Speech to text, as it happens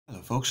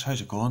folks,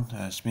 how's it going?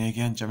 It's me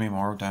again, Jimmy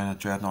Morrow down at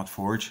Dreadnought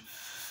Forge.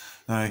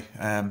 Now,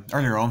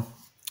 earlier on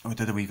we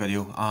did a wee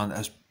video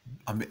and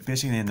I'm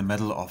basically in the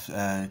middle of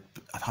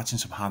attaching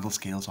some handle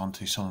scales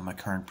onto some of my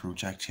current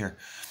projects here.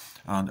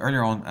 And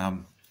earlier on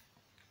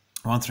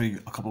I went through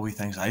a couple of wee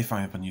things I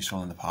found have been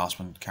useful in the past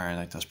when carrying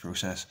out this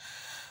process.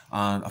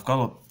 And I've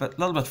got a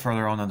little bit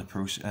further on in the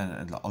process,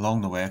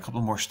 along the way, a couple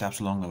more steps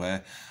along the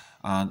way,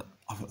 and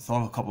I've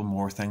thought of a couple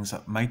more things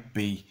that might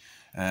be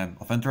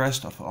of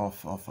interest,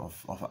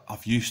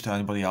 of use to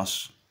anybody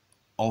else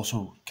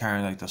also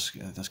carrying out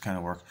this kind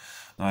of work.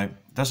 Now,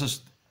 this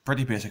is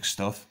pretty basic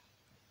stuff,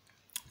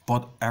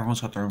 but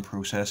everyone's got their own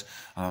process.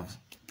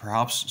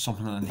 Perhaps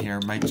something in here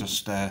might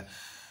just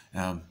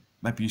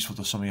might be useful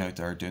to somebody out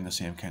there doing the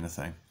same kind of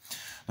thing.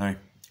 Now,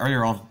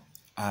 earlier on,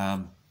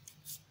 I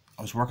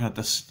was working at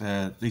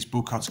these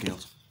bow cut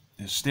scales,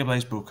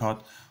 stabilized bow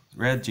cut,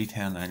 red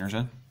G10 liners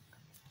in.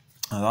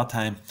 At that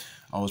time,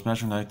 I was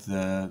measuring out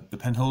the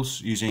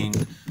pinholes using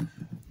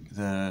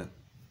the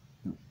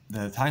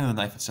tang of the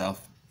knife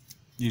itself,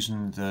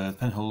 using the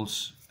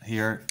pinholes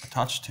here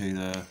attached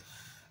to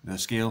the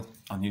scale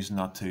and using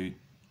that to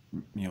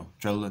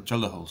drill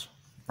the holes.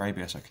 Very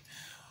basic.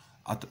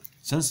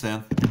 Since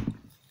then,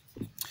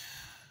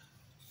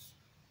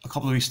 a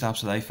couple of wee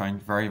steps that I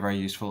find very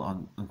useful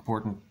and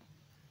important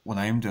when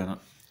I'm doing it,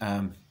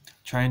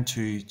 trying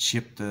to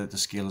shape the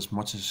scale as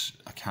much as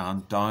I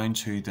can down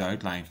to the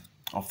outline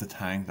of the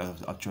tang that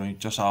I've joined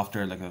just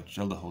after I've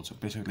drilled the hole. So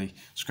basically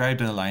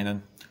scribed in a line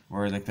in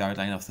where the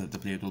outline of the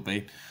blade will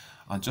be,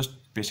 and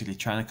just basically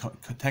trying to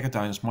take it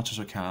down as much as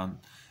I can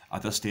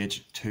at this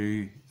stage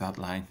to that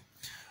line.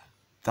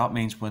 That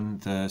means when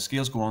the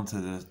scales go onto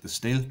the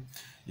steel,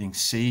 you can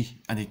see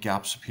any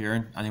gaps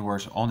appearing, anywhere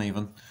it's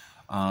uneven,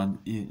 and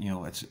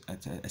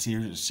it's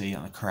easier to see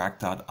and correct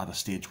that at a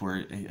stage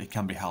where it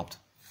can be helped.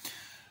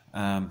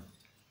 The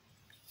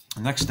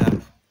next step,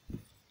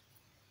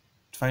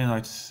 finding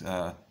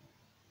out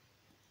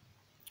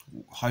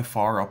how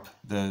far up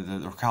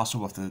the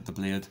castle of the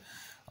blade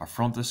or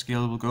front of the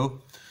scale will go,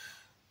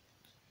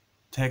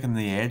 taking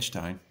the edge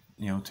down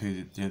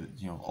to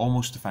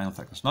almost the final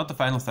thickness, not the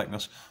final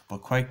thickness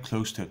but quite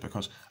close to it,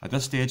 because at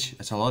this stage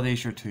it's a lot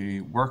easier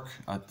to work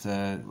with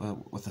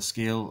the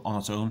scale on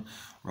its own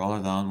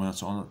rather than when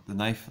it's on the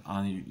knife,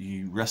 and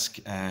you risk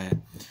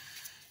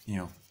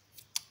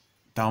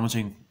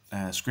damaging,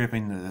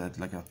 scraping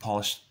like a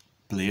polished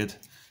blade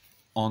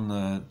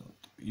on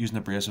using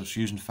abrasives,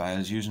 using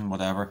files, using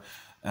whatever,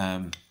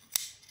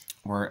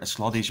 where it's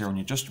a lot easier when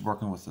you're just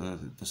working with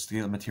the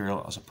steel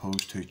material as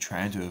opposed to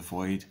trying to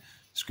avoid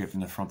scraping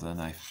the front of the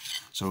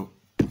knife. So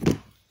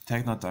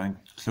taking that down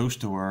close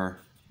to where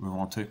we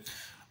want to.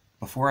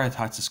 Before I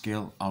attach the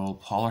scale, I will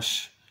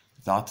polish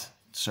that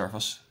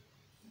surface,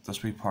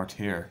 this wee part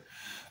here,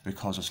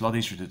 because it's a lot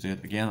easier to do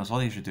it. Again, it's a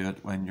lot easier to do it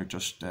when you're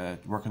just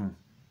working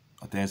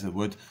at the edge of the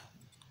wood,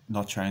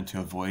 not trying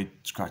to avoid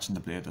scratching the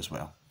blade as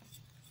well.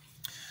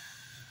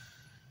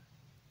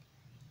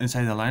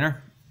 Inside the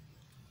liner,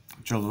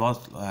 drill a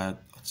lot.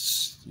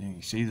 You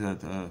can see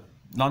the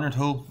lanyard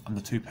hole and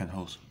the two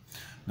pinholes.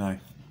 Now,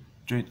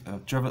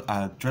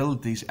 drill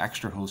these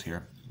extra holes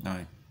here.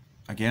 Now,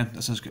 again,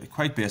 this is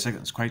quite basic.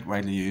 It's quite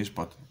widely used,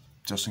 but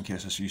just in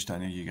case it's used to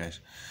any of you guys,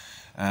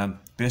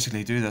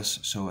 basically do this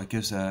so it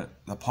gives the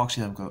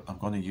epoxy I'm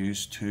going to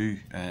use to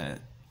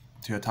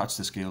attach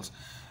the scales.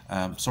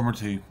 Some are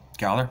to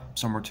gather,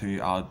 some are to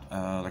add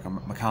like a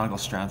mechanical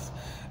strength.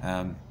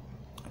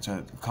 It's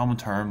a common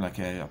term, like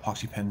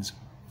epoxy pins.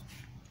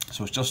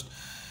 So it's just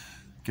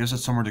gives it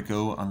somewhere to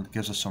go and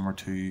gives it somewhere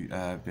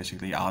to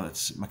basically add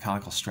its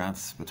mechanical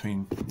strength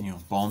between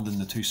bonding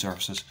the two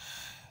surfaces.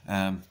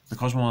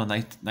 Because we want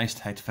a nice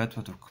tight fit, we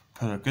have to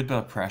put a good bit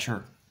of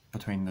pressure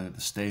between the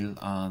steel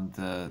and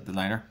the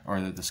liner or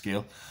the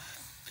scale.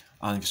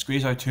 And if you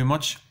squeeze out too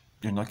much,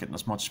 you're not getting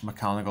as much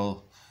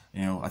mechanical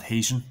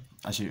adhesion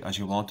as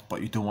you want,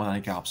 but you don't want any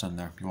gaps in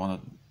there. You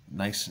want a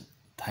nice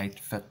tight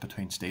fit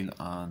between steel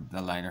and the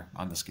liner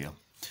and the scale.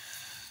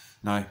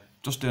 Now,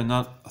 just doing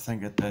that, I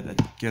think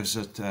it gives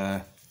it,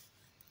 you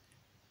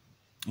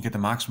get the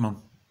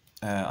maximum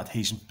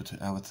adhesion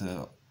with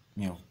the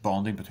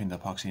bonding between the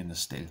epoxy and the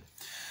steel.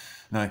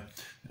 Now,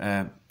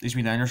 these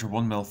wee liners are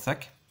 1 mil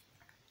thick.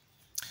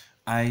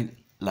 I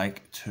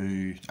like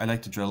to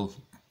drill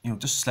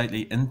just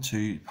slightly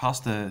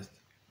past the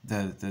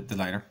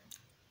liner,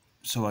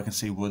 so I can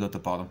see wood at the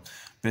bottom.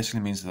 Basically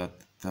means that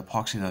the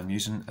epoxy that I'm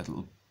using,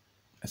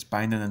 it's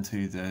binding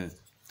into the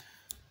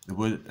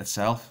wood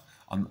itself,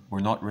 and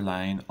we're not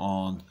relying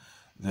on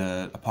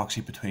the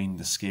epoxy between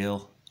the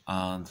scale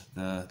and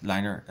the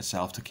liner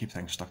itself to keep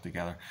things stuck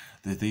together.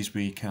 These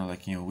wee kind of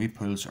like wee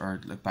pulls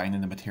are like binding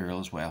the material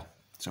as well.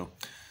 So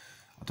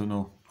I don't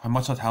know how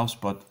much that helps,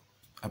 but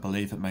I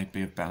believe it might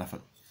be of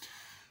benefit.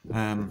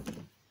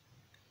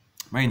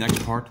 My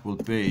next part will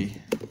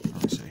be,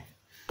 let me see,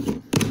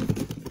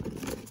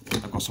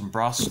 I've got some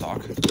brass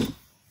stock.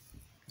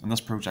 In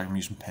this project I'm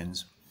using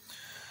pins.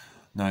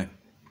 Now,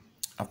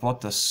 I've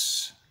bought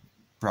this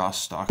brass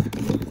stock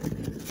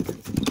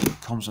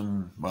comes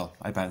in, well,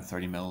 I buy in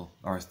 30mm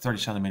or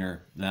 30cm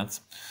length,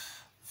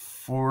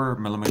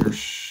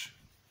 4mm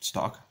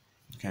stock,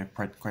 okay,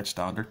 quite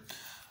standard,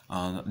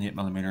 and an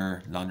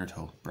 8mm lanyard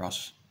tool,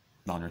 brass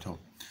lanyard tool.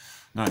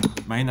 Now,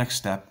 my next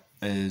step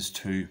is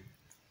to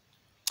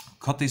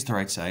cut these the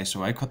right size,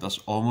 so I cut this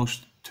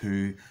almost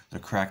to the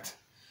correct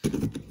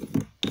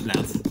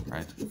length,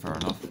 right, fair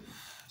enough,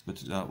 but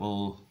that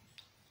will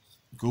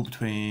go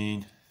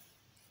between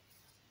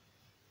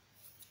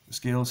the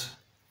scales,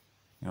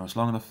 you know, it's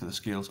long enough for the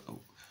scales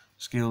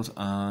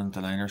and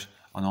the liners,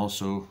 and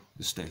also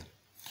the steel.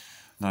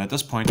 Now at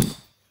this point,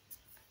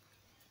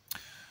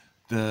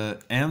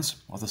 the ends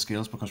of the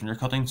scales, because when you're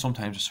cutting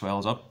sometimes it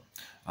swells up,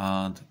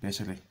 and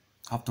basically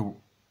have to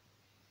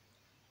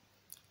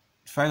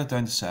file it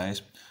down to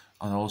size,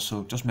 and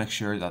also just make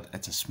sure that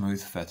it's a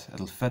smooth fit.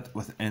 It'll fit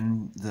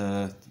within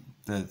the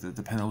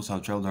pinholes I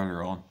drilled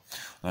earlier on.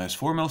 Now it's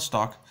 4mm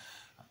stock.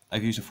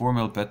 I've used a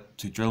 4mm bit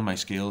to drill my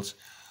scales.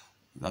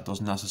 That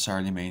doesn't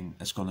necessarily mean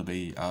it's going to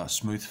be a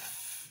smooth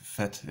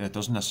fit. It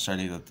doesn't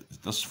necessarily, that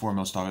this is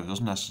 4mm stock, it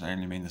doesn't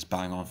necessarily mean it's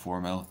bang on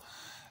 4mm.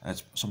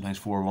 It's sometimes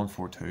 4.1,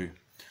 4.2.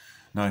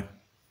 Now,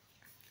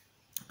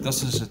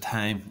 this is a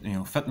time, you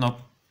know, fitting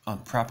up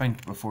and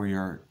prepping before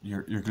you're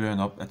gluing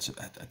up. It's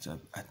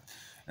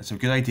a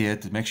good idea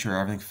to make sure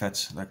everything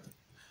fits like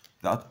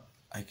that.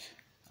 Like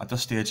at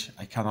this stage,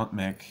 I cannot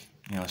make,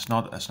 you know, it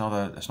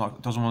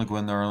doesn't want to go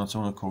in there on its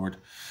own accord.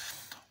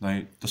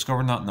 Now,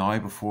 discovering that now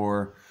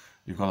before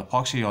you've got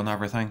epoxy on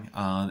everything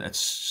and it's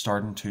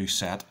starting to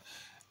set,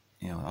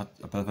 you know, that's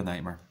a bit of a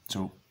nightmare.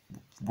 So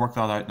work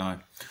that out now.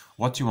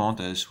 What you want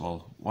is,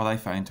 well, what I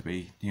find to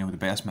be, you know, the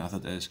best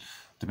method is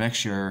to make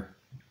sure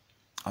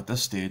at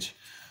this stage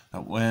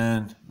that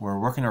when we're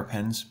working our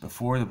pins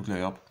before they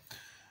glue up,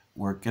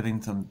 we're getting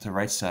them the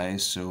right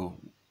size, so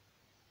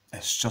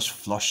it's just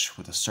flush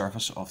with the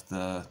surface of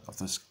the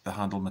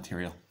handle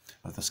material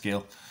of the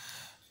scale,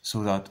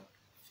 so that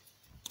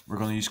we're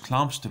going to use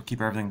clamps to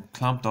keep everything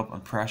clamped up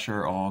and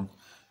pressure on,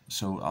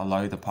 so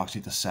allow the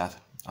epoxy to set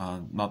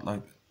and not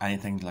like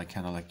anything like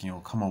kind of like, you know,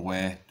 come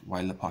away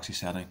while the epoxy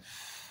setting.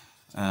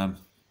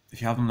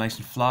 If you have them nice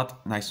and flat,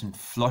 nice and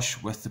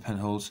flush with the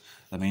pinholes,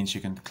 that means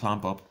you can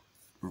clamp up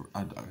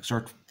and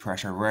exert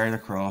pressure right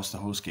across the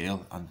whole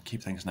scale and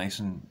keep things nice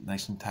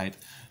and tight.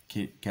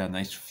 Get a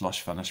nice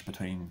flush finish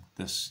between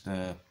the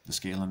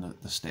scale and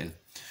the steel.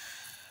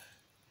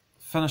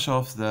 Finish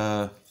off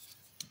the,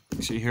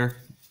 you see here,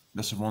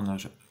 this is one that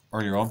was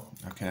earlier on.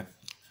 Okay,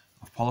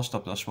 I've polished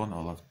up this one,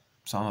 I've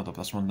sanded up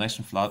this one nice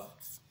and flat.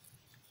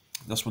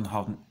 This one I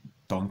haven't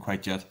done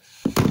quite yet.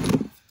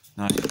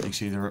 Now you can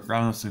see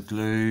around with the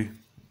glue,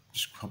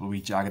 just a couple of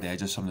wee jagged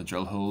edges, some of the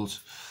drill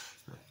holes.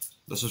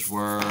 This is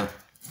where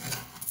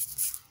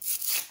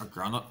our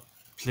granite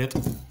plate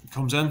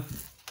comes in,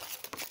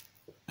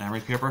 emery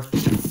paper. And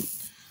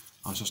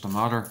it's just a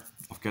matter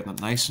of getting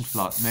it nice and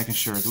flat, making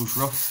sure those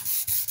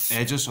rough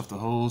edges of the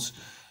holes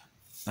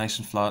nice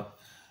and flat,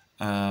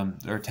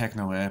 they're taken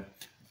away.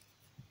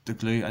 The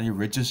glue, any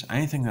ridges,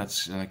 anything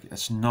that's like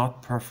it's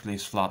not perfectly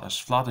flat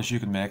as you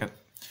can make it,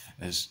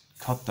 is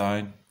cut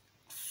down.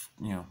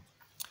 You know,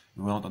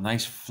 we want a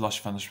nice flush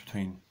finish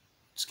between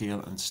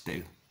scale and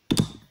steel.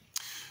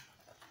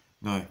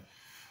 Now,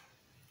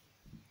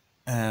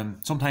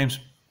 sometimes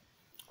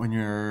when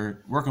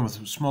you're working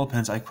with small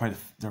pins, they're quite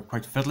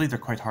fiddly, they're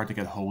quite hard to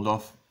get hold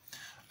of.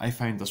 I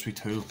find this wee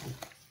tool.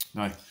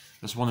 Now,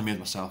 this one I made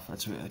myself.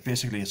 It's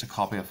a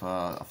copy of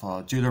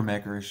a jewelry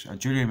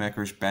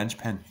maker's bench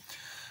pin.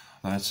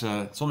 Now it's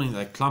something that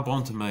I clamp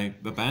onto my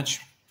bench,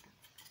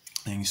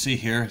 and you can see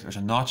here there's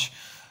a notch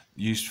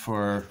used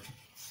for,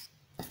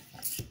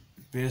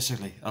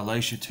 basically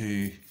allows you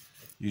to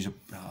use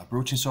a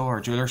broaching saw or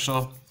a jeweler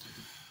saw.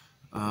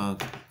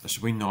 There's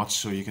a wee notch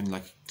so you can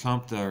like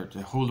clamp to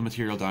hold the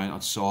material down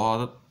and saw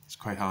at it. It's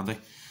quite handy.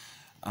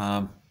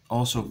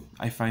 Also,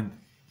 I find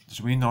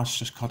there's a wee notch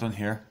just cut in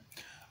here,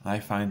 and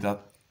I find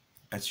that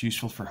it's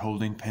useful for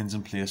holding pins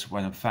in place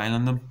when I'm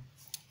filing them,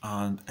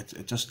 and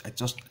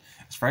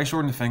it's very sore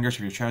in the fingers if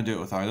you're trying to do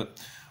it without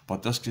it,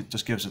 but this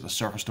just gives it a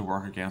surface to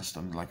work against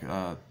and like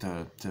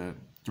to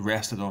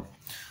rest it on.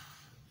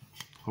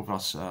 Hope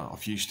that's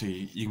of use to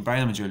you. You can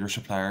buy them in jeweler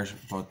suppliers,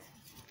 but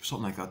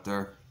something like that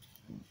there,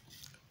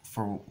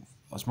 for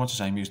as much as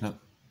I'm using it,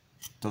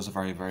 does the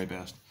very, very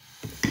best.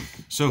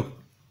 So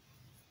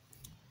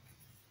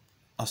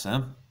that's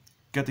them.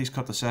 Get these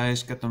cut to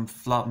size, get them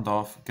flattened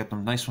off, get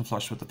them nice and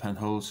flush with the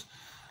pinholes,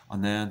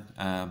 and then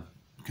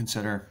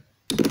consider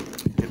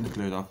getting it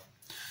glued up.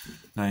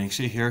 Now you can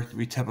see here,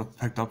 we tip I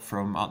picked up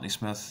from Anthony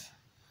Smith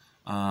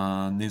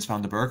and Niels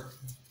van den Berg.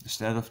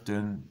 Instead of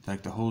doing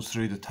like the holes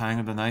through the tang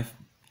of the knife,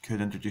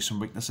 could introduce some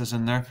weaknesses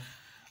in there.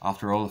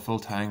 After all, the full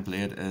tang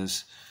blade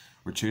is,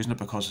 we're choosing it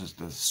because it's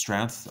the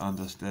strength and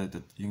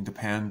the you can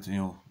depend, you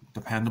know,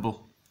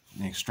 dependable,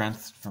 you know,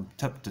 strength from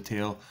tip to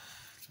tail,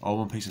 all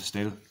one piece of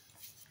steel.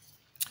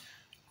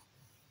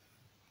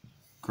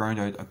 Ground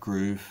out a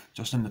groove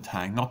just in the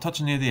tang, not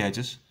touching any of the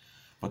edges,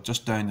 but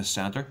just down the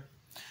center,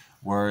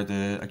 where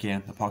the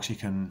epoxy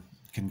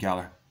can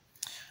gather.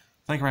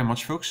 Thank you very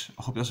much, folks.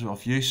 I hope this was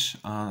of use,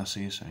 and I'll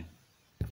see you soon.